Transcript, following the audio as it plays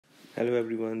Hello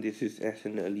everyone, this is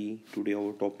SN Ali. Today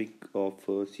our topic of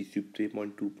CSWIP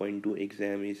 3.2.2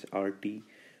 exam is RT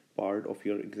part of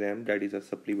your exam, that is a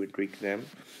supplementary exam.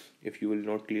 If you will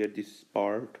not clear this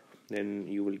part, then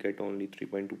you will get only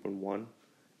 3.2.1.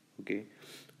 Okay,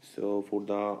 so for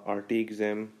the RT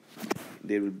exam,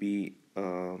 there will be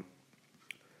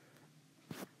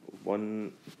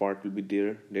one part will be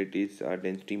there, that is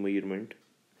density measurement,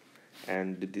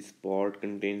 and this part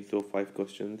contains of 5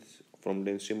 questions from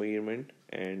density measurement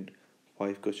and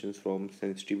 5 questions from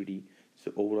sensitivity.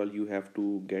 So overall you have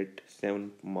to get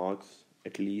 7 marks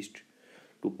at least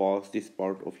to pass this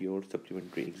part of your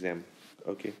supplementary exam.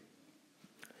 Okay,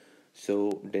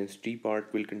 so density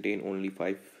part will contain only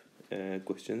 5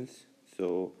 questions.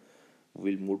 So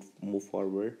we'll move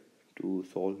forward to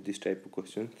solve this type of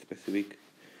question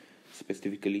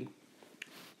specifically.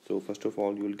 So first of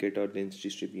all, you will get a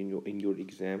density strip in your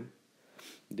exam.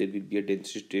 There will be a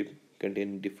density strip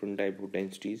containing different type of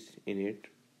densities in it.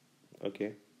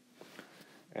 Okay,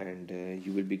 and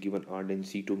you will be given a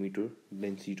densitometer.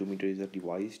 Densitometer is a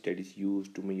device that is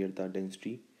used to measure the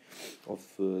density of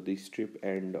the strip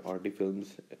and RT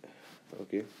films.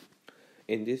 Okay,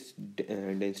 in this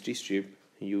density strip,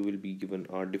 you will be given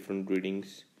different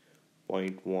readings: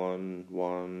 0.1,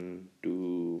 1,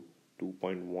 2,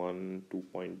 2.1,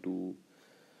 2.2,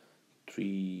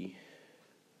 3,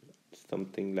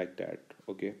 something like that.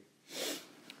 Okay,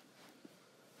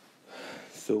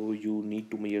 so you need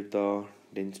to measure the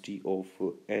density of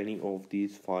any of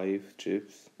these 5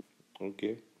 strips.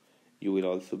 Okay, you will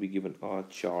also be given a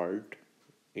chart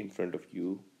in front of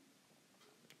you.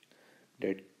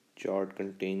 That chart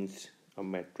contains a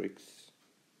matrix.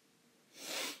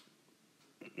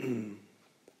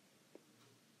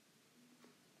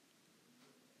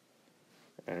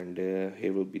 And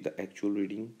here will be the actual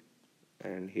reading,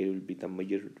 and here will be the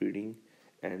measured reading,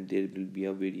 and there will be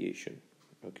a variation.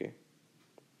 Okay,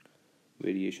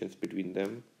 variations between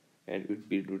them, and it will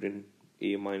be written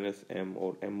a minus m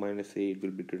or m minus a. It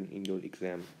will be written in your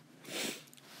exam.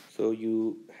 So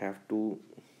you have to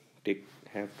take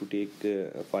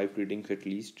 5 readings at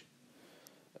least.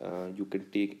 You can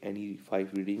take any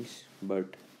 5 readings,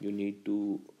 but you need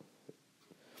to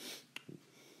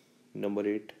number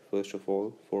it first of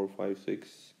all: 4, 5,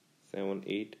 6, 7,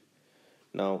 8.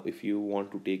 Now if you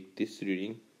want to take this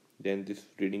reading, then this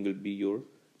reading will be your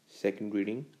second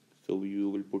reading, so you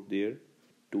will put there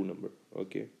 2 number.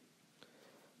 Okay,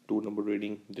 2 number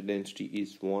reading, the density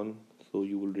is 1, so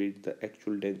you will read the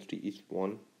actual density is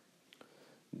 1.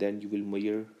 Then you will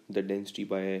measure the density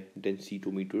by a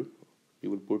densitometer. You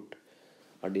will put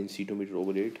a densitometer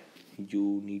over it.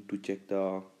 You need to check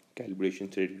the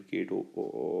calibration certificate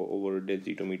over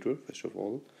densitometer first of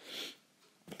all,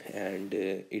 and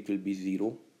it will be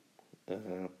 0.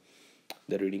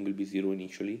 The reading will be 0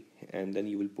 initially, and then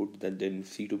you will put the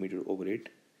densitometer over it,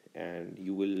 and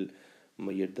you will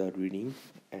measure the reading,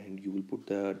 and you will put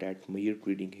that measured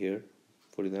reading here.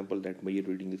 For example, that measured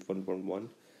reading is 1.1.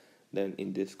 Then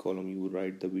in this column you will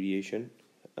write the variation.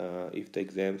 If the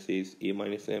exam says a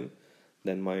minus m,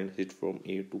 then minus it from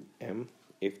a to m.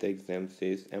 If the exam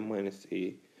says m minus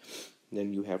a,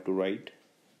 then you have to write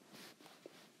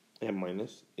m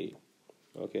minus a.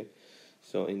 Okay,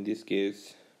 so in this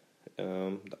case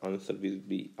the answer will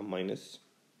be a minus.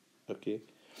 Okay,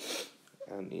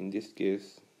 and in this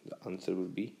case the answer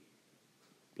will be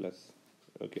plus.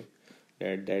 Okay,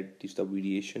 that is the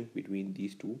variation between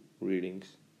these 2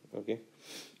 readings. Okay,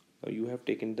 now you have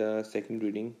taken the second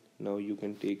reading. Now you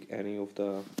can take any of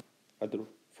the other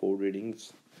 4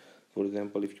 readings. For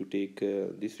example, if you take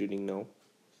this reading now,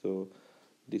 so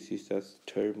this is the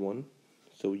third one,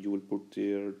 so you will put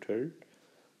there third.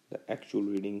 The actual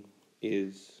reading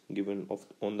is given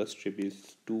on the strip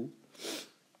is 2,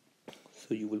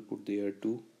 so you will put there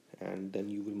 2, and then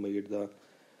you will measure the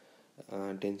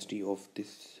density of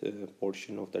this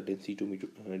portion of the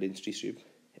density strip.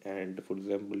 And for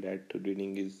example, that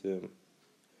reading is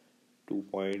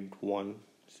 2.1,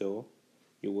 so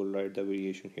you will write the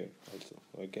variation here also.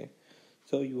 Okay,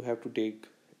 so you have to take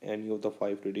any of the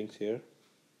 5 readings here,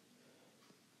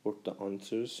 put the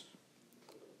answers,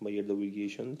 measure the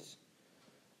variations,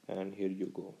 and here you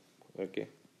go. Okay,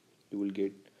 you will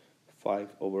get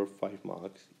 5/5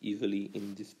 marks easily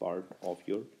in this part of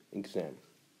your exam.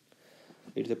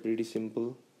 It's a pretty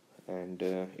simple, and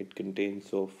it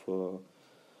contains of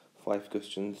 5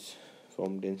 questions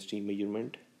from density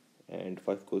measurement and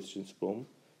 5 questions from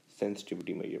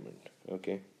sensitivity measurement.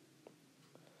 Okay,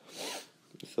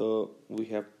 so we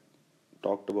have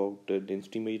talked about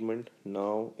density measurement.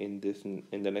 Now in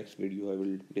the next video I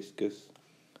will discuss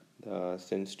the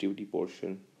sensitivity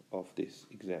portion of this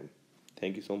exam.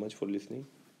 Thank you so much for listening.